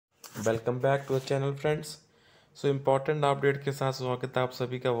Welcome back to the channel friends. So important update के साथ स्वागत है आप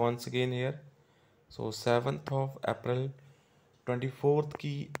सभी का वंस अगेन हेयर। सो 7 अप्रैल 24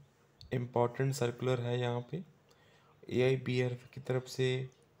 की इम्पॉर्टेंट सर्कुलर है यहाँ पे AIBF की तरफ से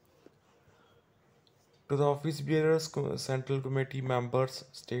to the office bearers, central committee members,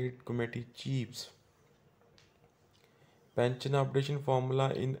 state committee chiefs, pension updation formula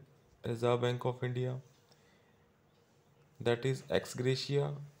in reserve bank of India, that is ex gratia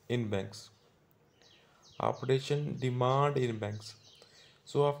in banks, updation demand in banks.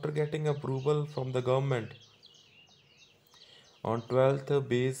 So after getting approval from the government on 12th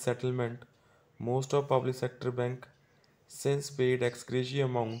base settlement, most of public sector bank since paid ex gratia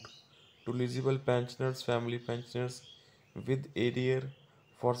amount to eligible pensioners, family pensioners with arrear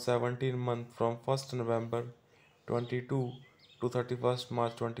for 17 months from 1st November 22 to 31st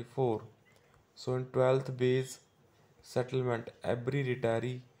March 24. So in 12th base settlement, every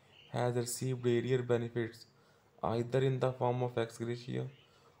retiree has received arrear benefits either in the form of ex gratia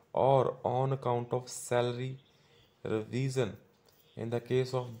or on account of salary revision in the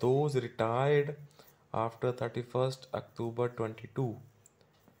case of those retired after 31st October 22.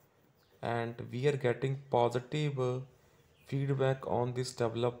 And we are getting positive feedback on this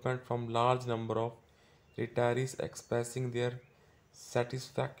development from large number of retirees expressing their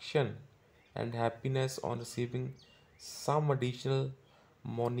satisfaction and happiness on receiving some additional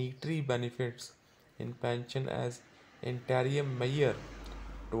monetary benefits in pension as interim measure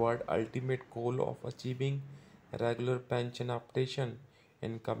toward ultimate goal of achieving regular pension updation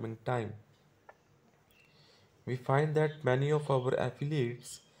in coming time. We find that many of our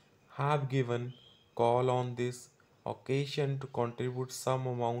affiliates have given call on this occasion to contribute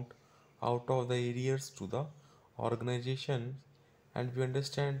some amount out of the arrears to the organization, and we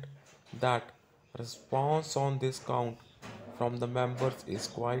understand that response on this count from the members is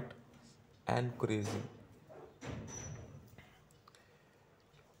quite encouraging.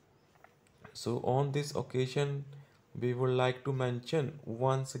 So on this occasion, we would like to mention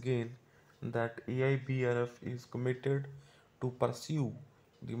once again that AIBRF is committed to pursue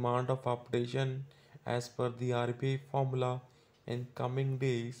demand of updation as per the RBI formula in coming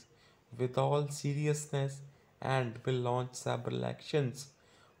days with all seriousness and will launch several actions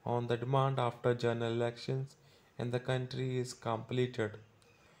on the demand after general elections in the country is completed.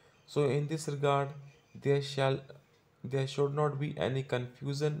 So in this regard, there shall there should not be any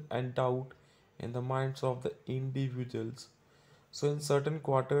confusion and doubt in the minds of the individuals. So in certain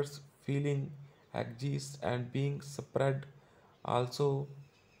quarters, feeling exists and being spread also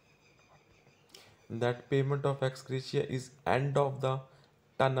that payment of ex gratia is end of the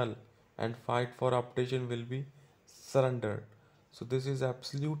tunnel and fight for updation will be surrendered. So this is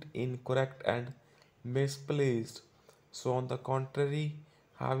absolute incorrect and misplaced. So on the contrary,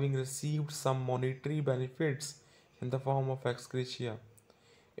 having received some monetary benefits in the form of ex gratia,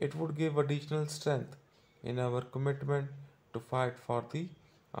 it would give additional strength in our commitment to fight for the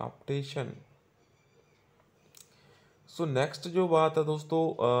updation. So next जो बात है दोस्तों,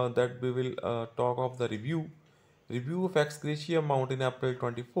 that we will talk of the review of x gratia amount in April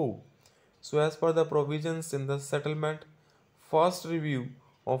 24. So as per the provisions in the settlement, first review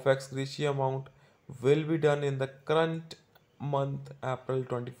of ex gratia amount will be done in the current month April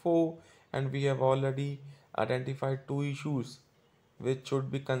 24, and we have already identified two issues which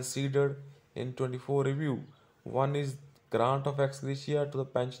should be considered in 24 review. One is grant of ex gratia to the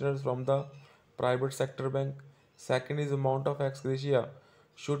pensioners from the private sector bank. Second is amount of ex gratia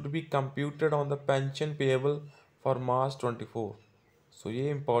should be computed on the pension payable for March 24. So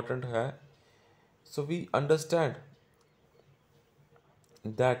ये important है. So we understand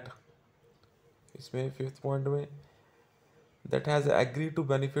that इसमें fifth point में that has agreed to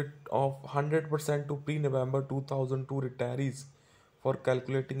benefit of 100% to pre-November 2002 retirees for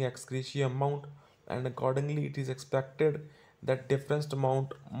calculating ex gratia amount, and accordingly it is expected that different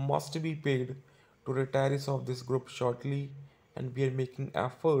amount must be paid to retirees of this group shortly, and we are making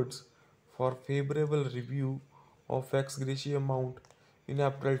efforts for favorable review of ex gratia amount in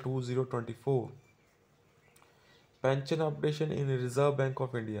April 2024. Pension updation in Reserve Bank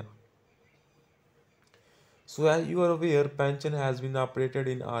of India. So as you are aware, pension has been updated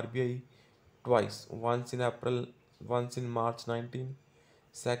in RBI twice, once in April, once in March 19,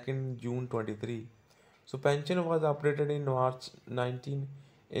 second June 23. So pension was updated in March 19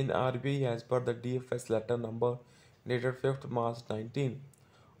 in RBI as per the DFS letter number dated 5th March 19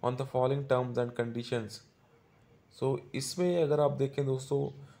 on the following terms and conditions. So इसमें अगर आप देखें दोस्तों,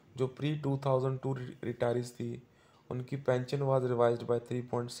 जो pre 2002 retirees थी उनकी pension was revised bye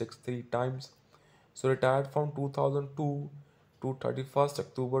 3.63 times. So retired from 2002 to 31st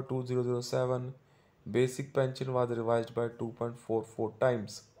October 2007, basic pension was revised by 2.44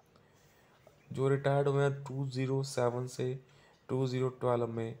 times. जो retired हुए हैं 2007 से 2012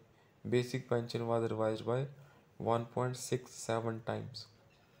 में, basic pension was revised bye 1.67 times.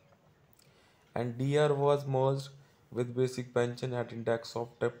 And DR was merged with basic pension at index of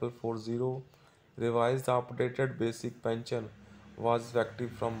 4440. Revised updated basic pension was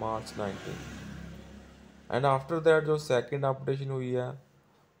effective from March 19. And after that जो second updation हुई है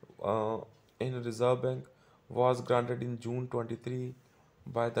in Reserve Bank was granted in June 23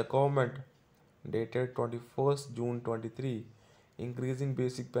 by the government, dated 21st June 23, increasing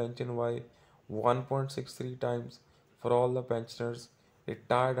basic pension by 1.63 times for all the pensioners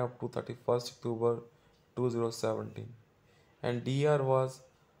retired up to 31st October 2017, and DR was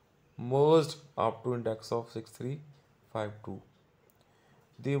merged up to index of 6352.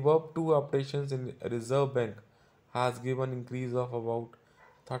 The above two updations in Reserve Bank has given increase of about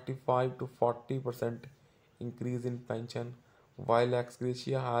 35 to 40% increase in pension, while ex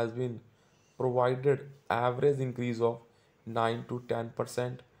gratia has been provided average increase of 9 to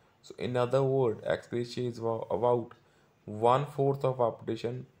 10%. So in other words, ex gratia is about one fourth of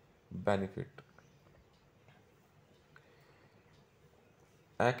updation benefit.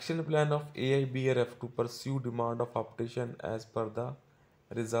 Action plan of AIBRF to pursue demand of updation as per the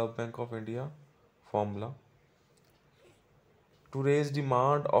Reserve Bank of India formula. To raise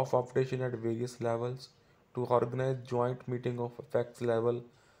demand of updation at various levels, to organize joint meeting of effects level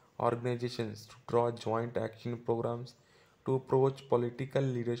organizations to draw joint action programs, to approach political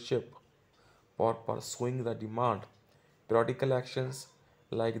leadership for pursuing the demand, periodical actions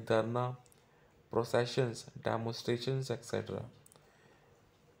like dharna, processions, demonstrations, etc.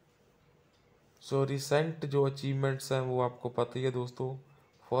 So recent जो achievements हैं वो आपको पता ही है दोस्तों.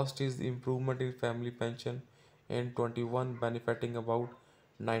 First is improvement in family pension in 21 benefiting about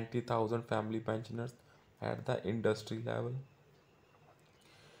 90,000 family pensioners at the industry level.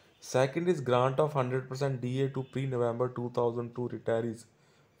 Second is grant of 100% DA to pre-November 2002 retirees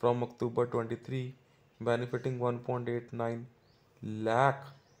from October 23, benefiting 1.89 lakh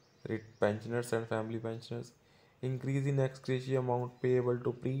pensioners and family pensioners. Increase in ex gratia amount payable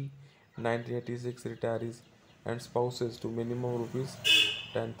to pre-1986 retirees and spouses to minimum rupees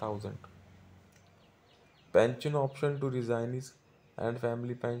 10,000. Pension option to resignees and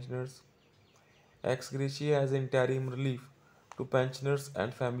family pensioners. Ex gratia as interim relief to pensioners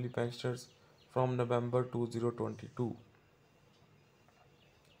and family pensioners from November 2022.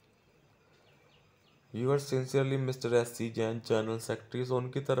 Yours sincerely Mr. S.C. Jain, General Secretary. So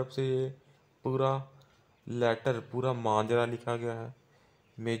उनकी तरफ से ये पूरा letter, पूरा मांजरा लिखा गया है.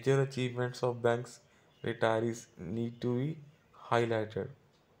 Major achievements of banks retirees need to be highlighted,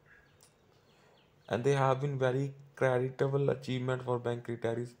 and they have been very creditable achievement for bank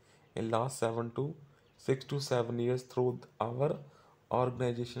retirees in last 6 to 7 years through our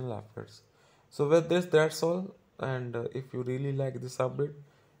organizational efforts. So with this, that's all. And if you really like this update,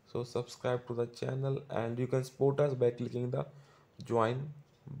 so subscribe to the channel, and you can support us by clicking the join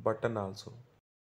button also.